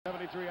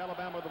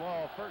Alabama with the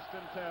ball. 1st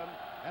and 10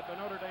 at the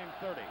Notre Dame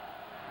 30.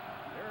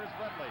 Here's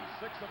Bentley,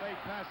 6 of 8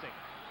 passing.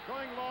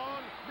 Going long,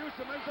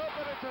 Newsome is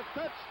open. It's a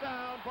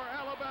touchdown for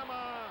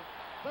Alabama.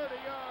 30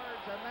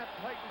 yards, and that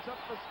tightens up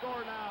the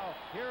score now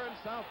here in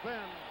South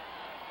Bend.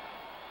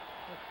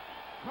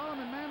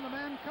 Coleman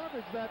man-to-man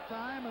coverage that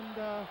time,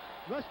 and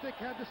Rustic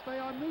had to stay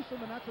on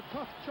Newsome, and that's a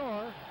tough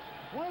chore.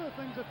 One of the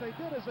things that they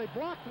did is they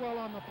blocked well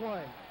on the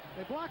play.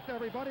 They blocked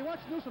everybody.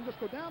 Watch Newsome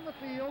just go down the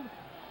field,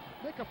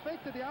 make a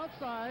fake to the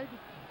outside,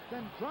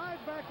 then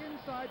drive back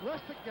inside.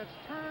 Rustic gets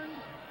turned.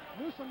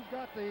 Newsome's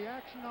got the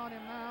action on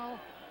him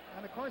now,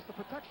 and of course the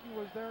protection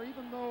was there,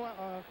 even though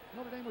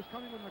Notre Dame was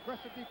coming with an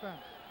aggressive defense.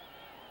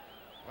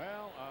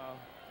 Well, a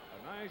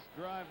nice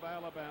drive by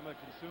Alabama,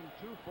 consumed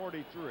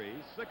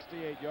 243,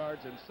 68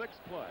 yards in 6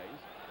 plays.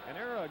 And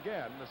error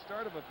again, the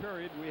start of a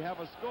period, we have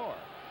a score.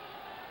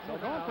 So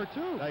they're going for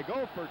 2. They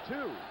go for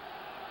 2.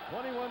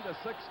 21-16,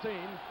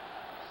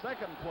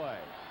 second play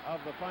of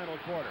the final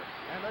quarter.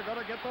 And they're going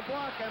to get the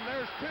block, and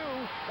there's 2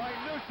 by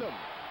Newsome.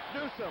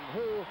 Newsome,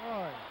 who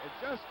it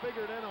just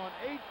figured in on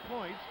 8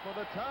 points for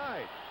the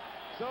tie.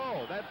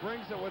 So that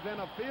brings it within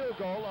a field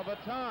goal of a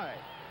tie.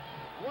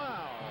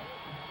 Wow.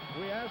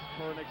 We asked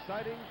for an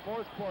exciting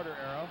 4th quarter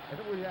era, and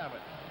we have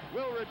it.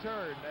 We'll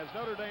return as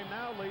Notre Dame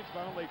now leads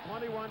by only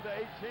 21-18.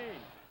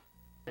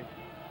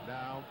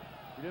 Now,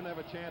 we didn't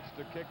have a chance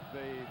to kick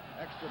the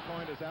extra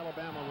point as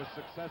Alabama was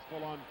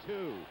successful on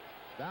 2.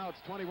 Now it's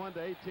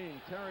 21-18.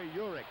 Terry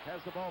Urick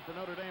has the ball for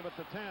Notre Dame at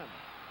the 10.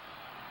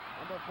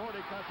 Number 40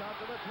 cuts out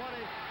to the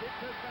 20, keeps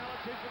his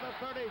balance, he's to the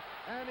 30,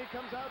 and he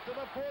comes out to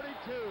the 42.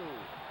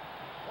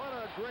 What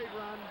a great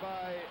run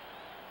by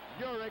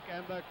Urick,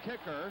 and the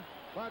kicker,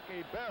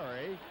 Bucky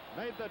Berry,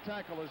 made the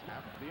tackle at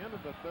the end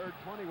of the third,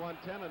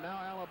 21-10, and now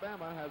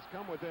Alabama has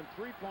come within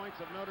 3 points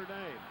of Notre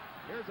Dame.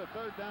 Here's a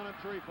 3rd down and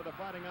 3 for the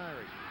Fighting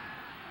Irish.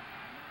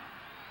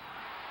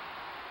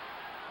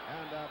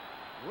 And a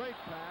great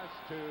pass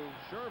to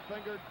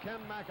sure-fingered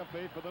Ken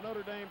McAfee for the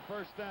Notre Dame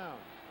 1st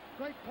down.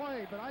 Great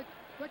play, but I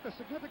think the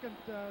significant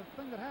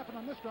thing that happened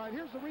on this drive,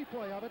 here's the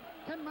replay of it.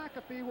 Ken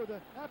McAfee,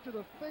 after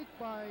the fake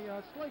by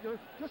Slager,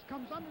 just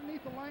comes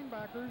underneath the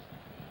linebackers,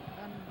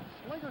 and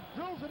Slager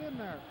drills it in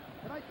there.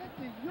 But I think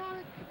the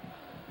Urick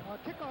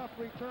kickoff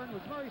return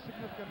was very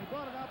significant. He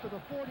brought it out to the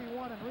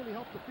 41 and really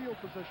helped the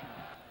field position.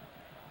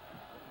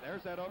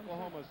 There's that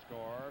Oklahoma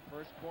score.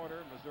 1st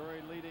quarter,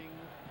 Missouri leading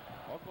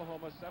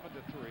Oklahoma 7-3.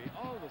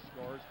 All the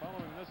scores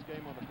following this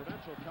game on the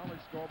Prudential College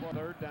scoreboard.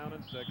 3rd down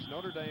and 6.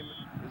 Notre Dame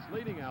is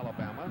leading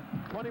Alabama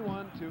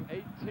 21-18.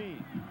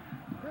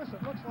 Chris, it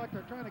looks like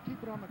they're trying to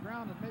keep it on the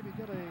ground and maybe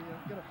get a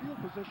field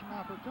position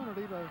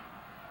opportunity to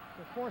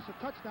force a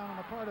touchdown on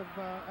the part of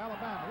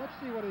Alabama. Let's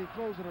see what he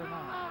throws it or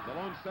not. The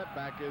lone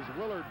setback is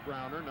Willard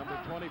Browner, number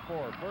 24.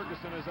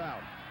 Ferguson is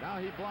out.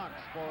 Now he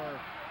blocks for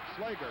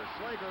Slager.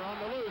 Slager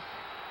on the loose.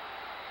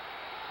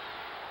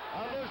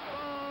 A loose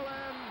ball,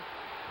 and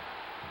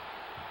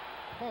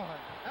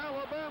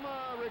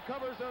Alabama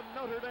recovers a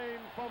Notre Dame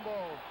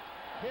fumble.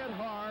 Hit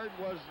hard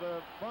was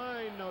the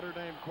fine Notre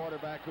Dame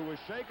quarterback who was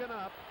shaken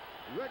up.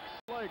 Rick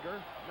Slager,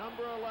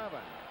 number 11.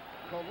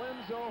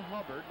 Colenso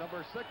Hubbard,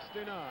 number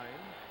 69,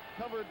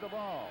 covered the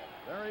ball.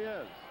 There he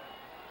is.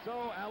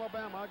 So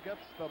Alabama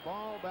gets the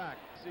ball back.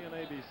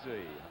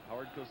 ABC.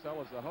 Howard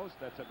Cosell is the host.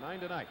 That's at 9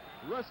 tonight.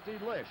 Rusty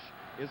Lish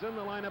is in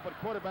the lineup at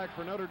quarterback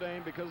for Notre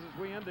Dame because, as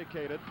we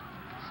indicated,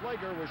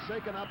 Slager was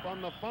shaken up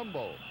on the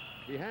fumble.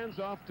 He hands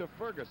off to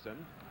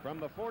Ferguson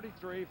from the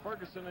 43.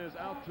 Ferguson is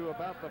out to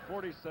about the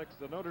 46,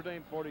 the Notre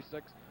Dame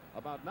 46.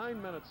 About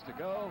 9 minutes to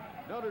go.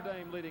 Notre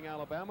Dame leading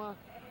Alabama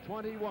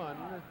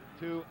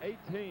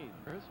 21-18.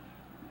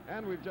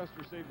 And we've just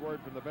received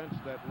word from the bench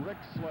that Rick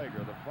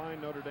Slager, the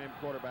fine Notre Dame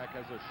quarterback,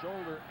 has a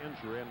shoulder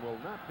injury and will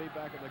not be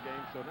back in the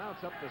game. So now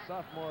it's up to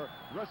sophomore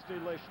Rusty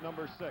Lish,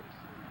 number 6,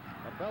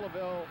 of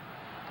Belleville,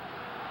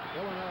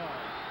 Illinois.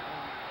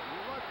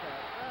 And look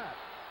at that.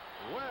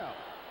 Well,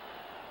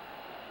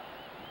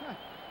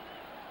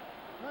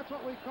 that's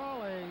what we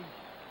call a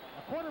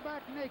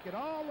quarterback naked.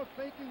 All the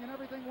faking and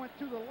everything went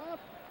to the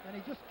left, and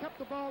he just kept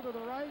the ball to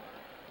the right.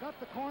 Got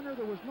the corner,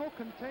 there was no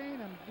contain,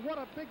 and what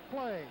a big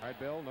play. All right,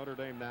 Bill, Notre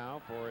Dame now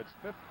for its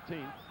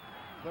 15th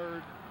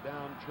 3rd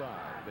down try.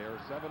 They are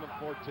 7 of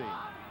 14.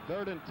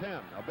 3rd and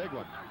 10, a big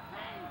one.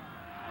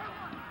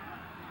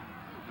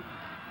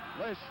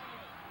 Lish.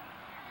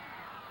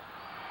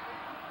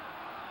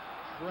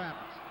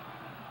 Trapped.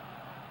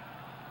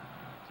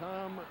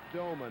 Tom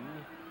Doman,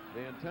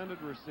 the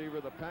intended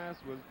receiver. The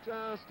pass was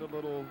just a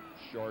little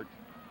short.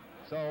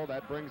 So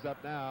that brings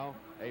up now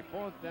a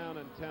 4th down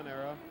and 10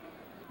 era.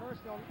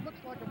 First, it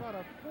looks like about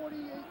a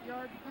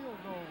 48-yard field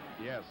goal.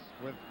 Yes,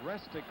 with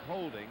Restic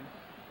holding.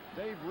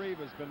 Dave Reeve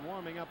has been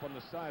warming up on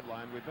the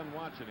sideline. We've been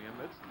watching him.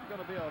 It's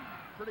going to be a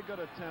pretty good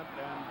attempt,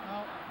 and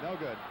no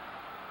good.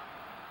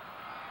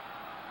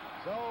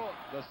 So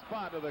the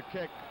spot of the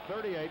kick,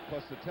 38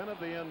 plus the 10 of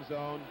the end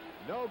zone,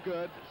 no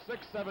good.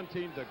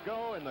 6:17 to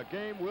go, and the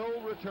game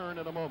will return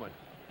in a moment.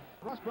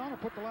 Russ Browner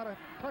put a lot of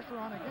pressure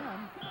on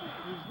again.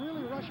 He's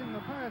really rushing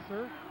the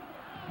passer.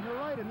 And you're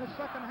right, in this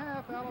second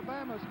half,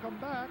 Alabama's come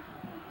back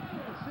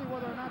and see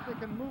whether or not they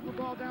can move the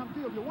ball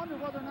downfield. You wonder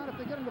whether or not if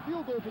they get into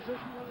field goal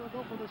position, whether they'll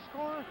go for the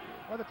score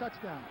or the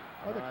touchdown,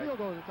 or the field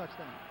goal or the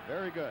touchdown.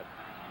 Very good.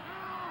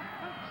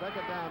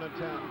 Second down and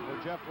 10 for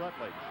Jeff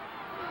Rutledge.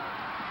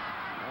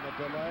 And a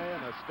delay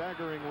and a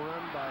staggering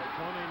run by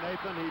Tony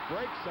Nathan. He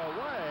breaks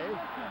away.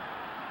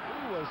 He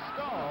was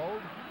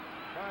stalled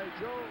by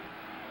Joe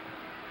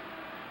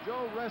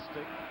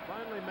Restic.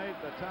 Finally made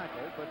the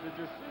tackle, but did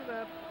you see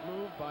that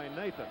move by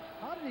Nathan?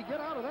 How did he get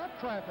out of that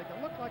traffic?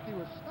 It looked like he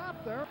was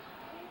stopped there.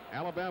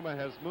 Alabama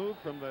has moved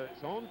from the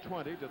zone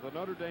 20 to the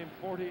Notre Dame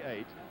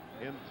 48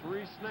 in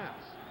 3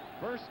 snaps.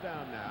 First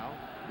down now.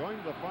 Going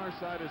to the far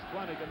side is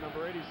Flanagan,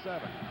 number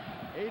 87.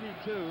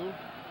 82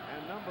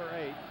 and number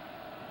 8,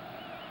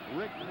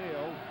 Rick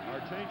Neal,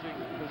 are changing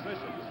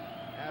positions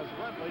as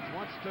Rutledge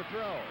wants to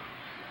throw.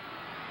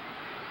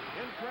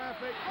 In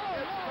traffic,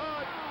 it's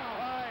caught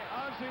by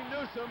Ozzie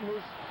Newsome,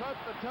 who's caught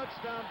the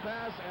touchdown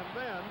pass and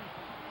then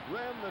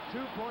ran the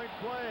 2-point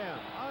play in.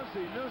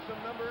 Ozzie Newsome,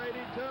 number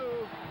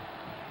 82,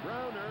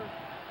 Browner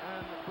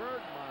and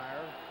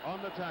Bergmeyer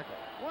on the tackle.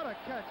 What a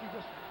catch.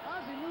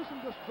 Ozzie Newsome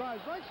just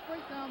drives right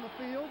straight down the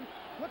field,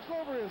 looks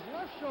over his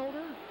left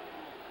shoulder,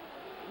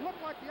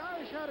 looked like the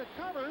Irish had it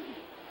covered.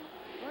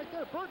 Right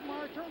there,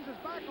 Bergmeyer turns his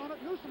back on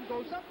it. Newsome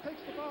goes up, takes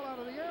the ball out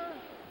of the air,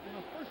 and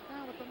a first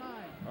down at the 9.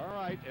 All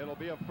right, it'll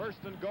be a first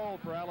and goal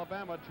for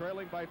Alabama,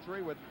 trailing by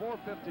 3 with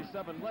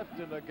 4:57 left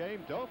in the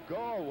game. Don't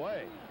go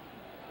away.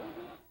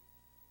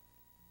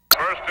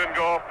 First and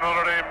goal from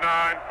Notre Dame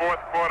 9,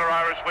 fourth quarter,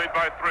 Irish lead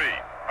by 3.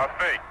 A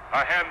fake,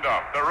 a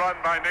handoff, the run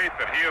by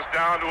Nathan. He is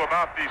down to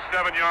about the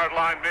 7-yard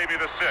line, maybe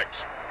the 6.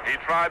 He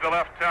tried the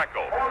left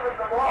tackle.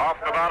 Off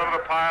the bottom of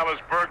the pile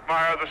is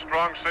Bergmeyer, the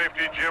strong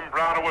safety. Jim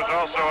Browner was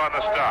also on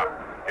the stop.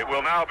 It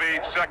will now be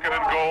second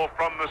and goal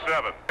from the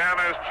 7.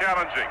 Alabama is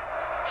challenging.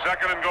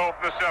 Second and goal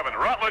from the 7.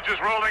 Rutledge is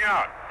rolling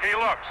out. He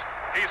looks.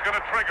 He's going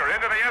to trigger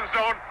into the end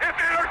zone. It's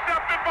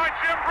intercepted by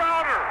Jim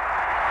Browner.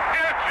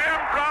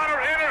 Jim Browner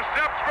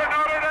intercepts for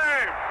Notre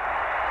Dame.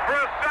 For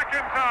a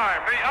second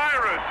time, the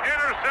Irish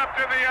intercept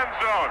in the end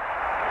zone.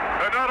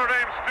 The Notre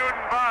Dame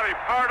student body,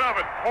 part of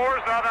it,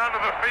 pours out onto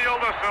the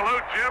field to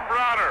salute Jim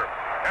Browner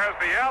as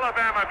the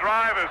Alabama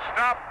drive is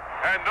stopped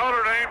and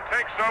Notre Dame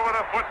takes over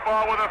the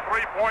football with a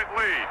 3-point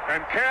lead.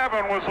 And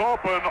Cavan was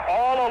open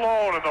all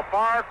alone in the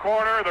far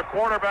corner. The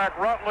quarterback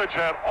Rutledge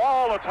had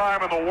all the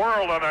time in the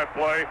world on that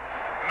play.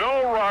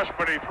 No rush,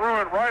 but he threw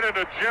it right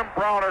into Jim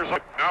Browner's.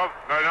 No,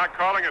 they're not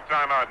calling a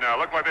timeout now.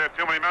 Looked like they had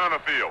too many men on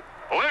the field.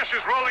 Lish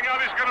is rolling out.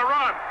 He's going to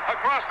run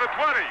across the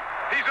 20.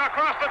 He's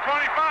across the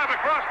 25,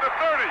 across the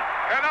 30,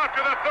 and out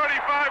to the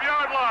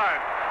 35-yard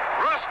line.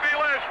 Rusty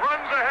Lish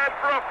runs ahead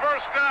for a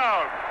first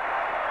down.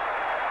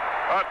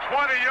 A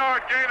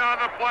 20-yard gain on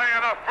the play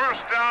and a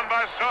first down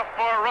by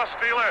sophomore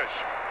Rusty Lish.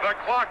 The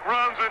clock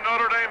runs and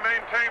Notre Dame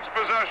maintains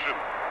possession.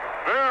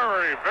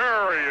 Very,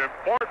 very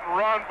important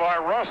run by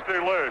Rusty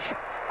Lish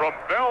from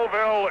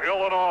Belleville,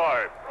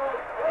 Illinois.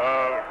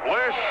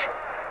 Lish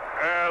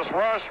has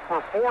rushed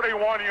for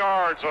 41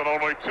 yards on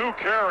only 2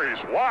 carries.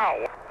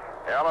 Wow.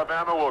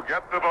 Alabama will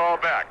get the ball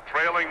back,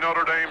 trailing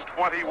Notre Dame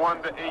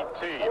 21-18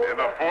 in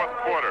the fourth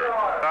quarter.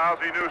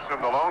 Ozzie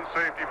Newsome, the lone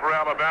safety for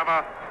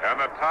Alabama, and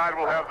the Tide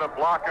will have the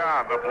block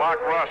on, the block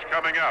rush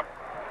coming up.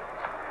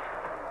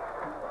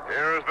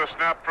 Here's the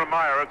snap from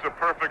Meyer. It's a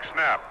perfect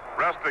snap.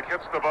 Restic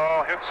hits the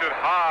ball, hits it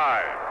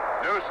high.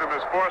 Newsome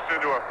is forced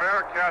into a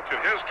fair catch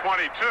at his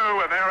 22,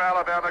 and there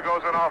Alabama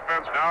goes on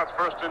offense. Now it's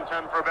first and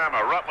 10 for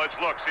Bama. Rutledge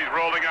looks. He's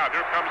rolling out.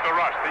 Here comes the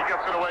rush. He gets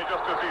it away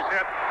just as he's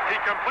hit. He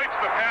completes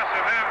the pass,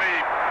 and then the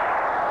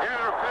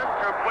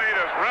incomplete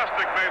as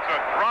Restic makes a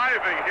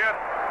driving hit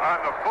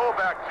on the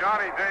fullback,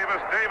 Johnny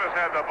Davis. Davis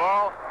had the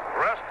ball.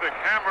 Restic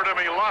hammered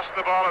him. He lost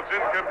the ball. It's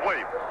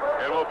incomplete.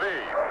 It will be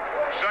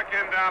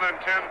second down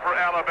and 10 for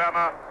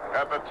Alabama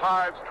at the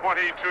Tide's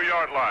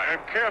 22-yard line. And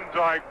Ken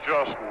Dyke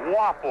just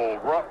waffled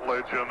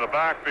Rutledge in the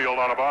backfield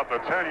on about the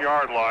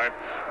 10-yard line.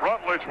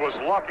 Rutledge was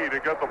lucky to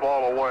get the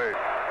ball away.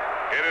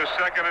 It is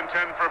second and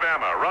 10 for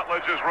Bama.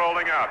 Rutledge is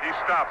rolling out. He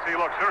stops. He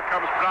looks. Here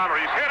comes Browner.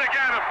 He's hit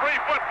again. A free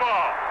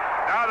football.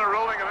 Now they're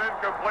ruling an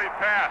incomplete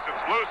pass.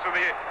 It's loose in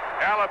the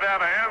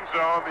Alabama end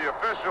zone. The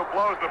official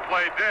blows the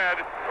play dead.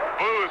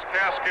 Boos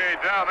cascade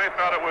down. They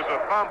thought it was a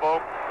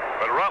fumble.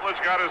 But Rutledge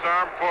got his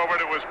arm forward.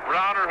 It was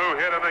Browner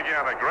who hit him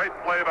again. A great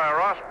play by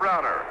Ross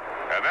Browner.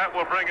 And that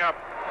will bring up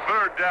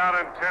third down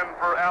and 10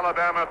 for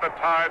Alabama at the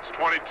Tide's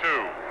 22.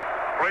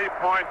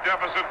 3-point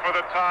deficit for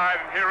the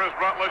Tide. And here is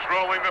Rutledge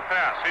rolling the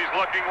pass. He's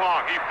looking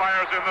long. He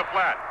fires in the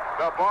flat.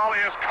 The ball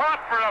is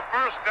caught for a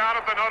first down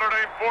at the Notre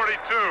Dame 42.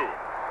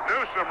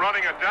 Newsome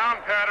running a down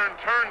pattern,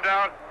 turned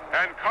out,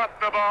 and caught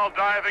the ball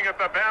diving at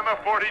the Bama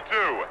 42.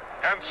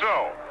 And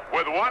so,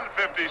 with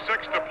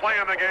 1:56 to play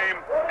in the game,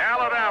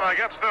 Alabama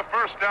gets the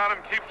first down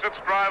and keeps its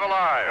drive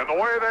alive. And the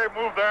way they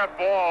moved that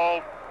ball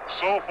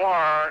so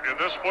far in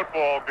this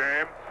football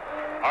game,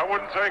 I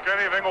wouldn't take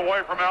anything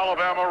away from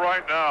Alabama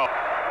right now.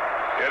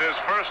 It is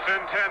 1st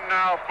and 10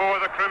 now for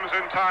the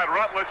Crimson Tide.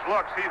 Rutledge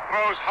looks. He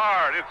throws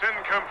hard. It's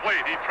incomplete.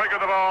 He triggered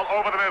the ball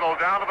over the middle,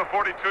 down to the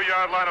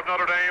 42-yard line of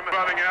Notre Dame.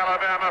 Running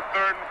Alabama,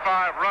 3rd and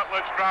 5.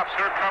 Rutledge drops.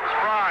 Here comes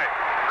Fry.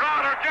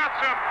 Browner gets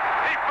him.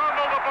 He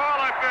fumbled the ball,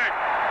 I think.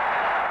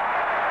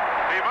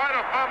 He might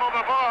have fumbled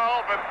the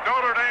ball, but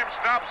Notre Dame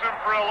stops him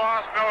for a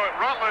loss. No,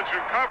 Rutledge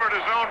recovered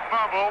his own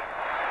fumble,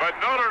 but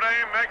Notre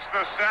Dame makes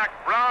the sack.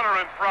 Browner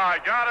and Fry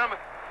got him.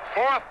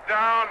 4th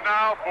down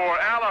now for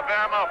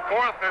Alabama,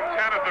 4th and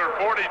 10 at their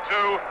 42,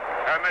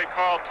 and they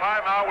call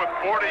timeout with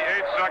 48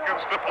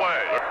 seconds to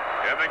play.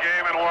 In the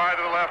game and wide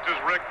to the left is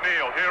Rick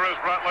Neal. Here is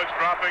Rutledge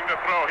dropping to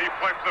throw. He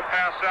flips the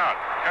pass out.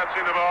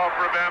 Catching the ball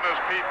for Bama's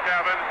Pete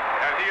Cabin,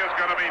 and he is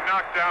going to be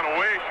knocked down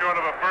way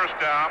short of a 1st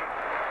down.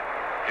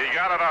 He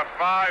got about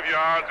 5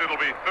 yards.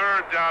 It'll be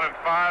 3rd down and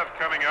 5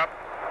 coming up.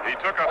 He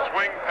took a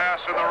swing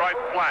pass in the right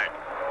flank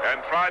and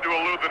tried to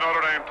elude the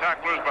Notre Dame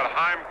tacklers, but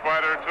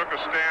Heimquiter took a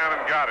stand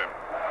and got him.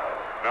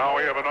 Now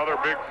we have another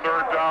big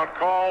 3rd down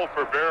call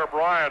for Bear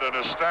Bryant and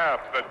his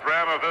staff. The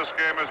drama of this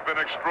game has been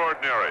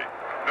extraordinary.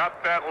 Not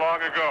that long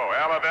ago,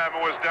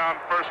 Alabama was down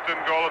 1st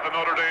and goal at the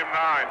Notre Dame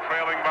 9,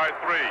 trailing by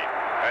 3.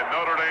 And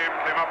Notre Dame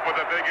came up with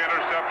a big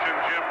interception.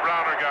 Jim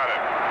Browner got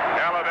it.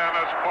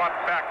 Alabama's fought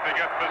back to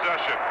get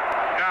possession.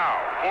 Now,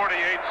 48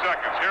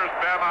 seconds. Here's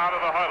Bama out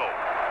of the huddle.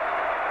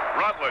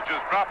 Rutledge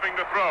is dropping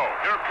to throw.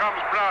 Here comes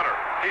Browner.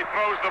 He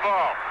throws the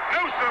ball.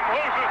 Newsom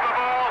loses the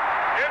ball.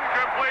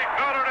 Incomplete.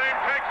 Notre Dame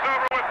takes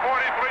over with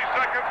 43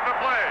 seconds to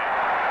play.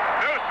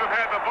 Newsom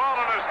had the ball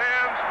in his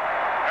hands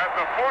at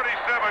the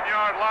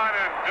 47-yard line,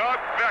 and Doug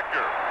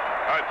Becker,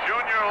 a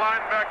junior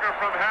linebacker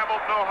from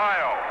Hamilton,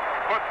 Ohio,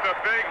 put the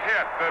big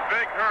hit. The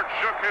big hurt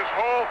shook his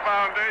whole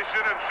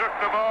foundation and shook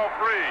the ball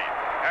free.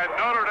 And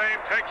Notre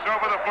Dame takes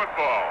over the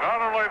football. Not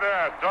only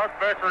that, Doug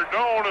Becker,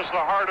 known as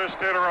the hardest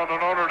hitter on the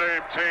Notre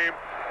Dame team,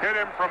 hit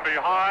him from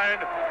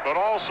behind, but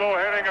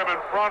also hitting him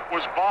in front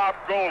was Bob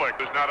Golick.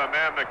 There's not a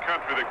man in the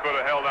country that could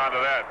have held on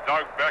to that.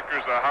 Doug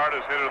Becker's the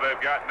hardest hitter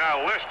they've got.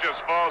 Now Lish just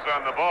falls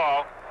on the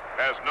ball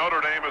as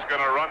Notre Dame is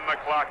going to run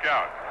the clock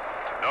out.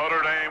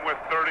 Notre Dame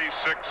with 36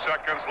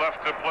 seconds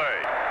left to play.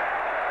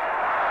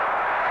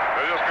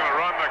 They're just going to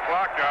run the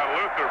clock out.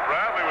 Luther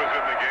Bradley was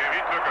in the game.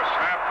 He took a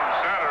snap from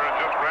center and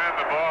just ran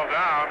the ball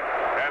down.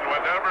 And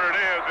whatever it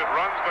is, it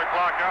runs the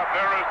clock out.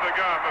 There is the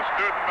gun. The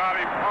student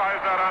body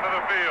flies out onto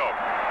the field.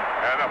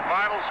 And the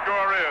final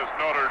score is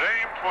Notre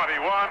Dame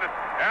 21,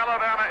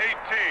 Alabama 18.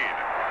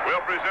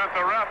 We'll present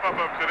the wrap-up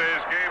of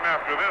today's game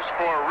after this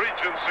for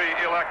Regency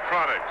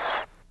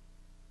Electronics.